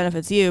because it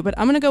benefits you, but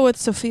I'm going to go with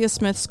Sophia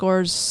Smith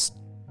scores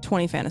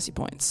 20 fantasy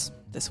points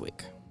this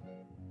week.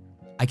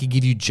 I could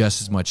give you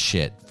just as much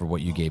shit for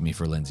what you gave me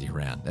for Lindsey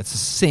Horan. That's a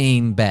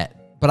sane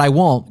bet, but I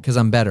won't because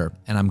I'm better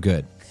and I'm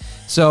good.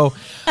 So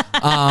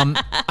I'm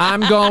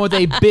going with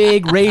a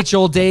big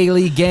Rachel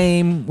Daly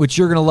game, which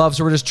you're going to love.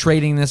 So we're just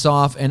trading this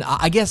off. And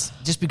I guess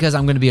just because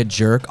I'm going to be a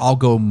jerk, I'll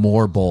go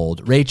more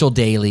bold. Rachel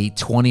Daly,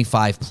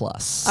 25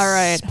 plus. All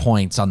right.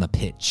 Points on the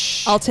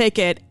pitch. I'll take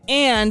it.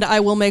 And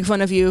I will make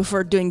fun of you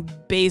for doing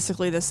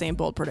basically the same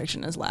bold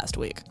prediction as last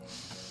week.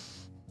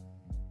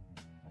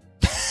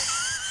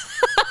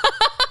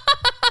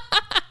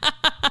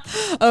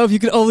 Oh, if you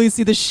could only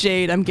see the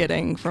shade I'm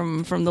getting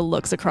from the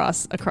looks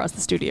across the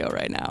studio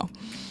right now.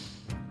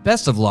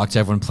 Best of luck to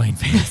everyone playing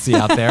fantasy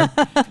out there.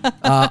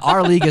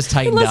 Our league is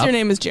tightened Unless up. your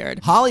name is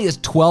Jared. Holly is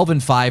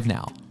 12-5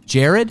 now.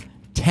 Jared,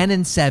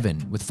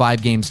 10-7 with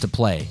 5 games to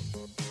play.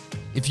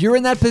 If you're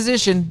in that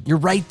position, you're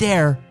right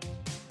there.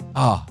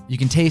 Oh, you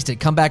can taste it.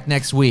 Come back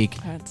next week.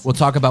 We'll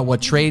talk about what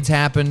trades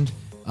happened.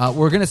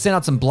 We're going to send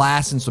out some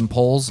blasts and some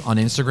polls on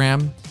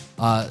Instagram.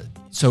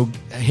 So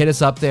hit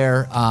us up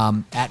there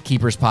at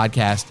Keepers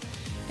Podcast,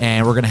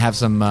 and we're gonna have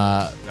some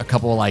a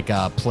couple like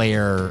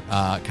player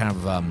kind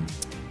of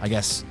I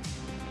guess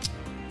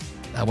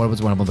what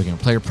was one I'm looking at?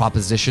 Player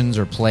propositions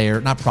or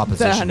player not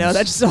propositions? No,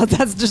 that's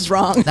just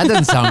wrong. That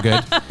doesn't sound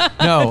good.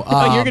 No,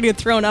 you're gonna get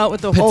thrown out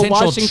with the whole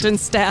Washington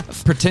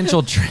staff.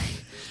 Potential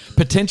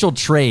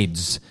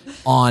trades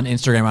on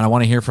Instagram, and I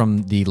want to hear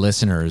from the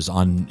listeners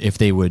on if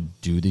they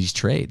would do these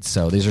trades.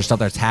 So these are stuff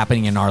that's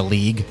happening in our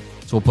league.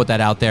 So we'll put that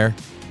out there.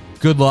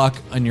 Good luck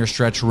on your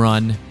stretch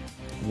run.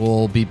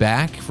 We'll be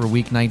back for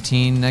week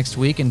 19 next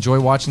week. Enjoy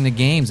watching the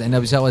games.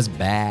 NWSL is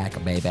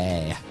back,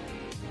 baby.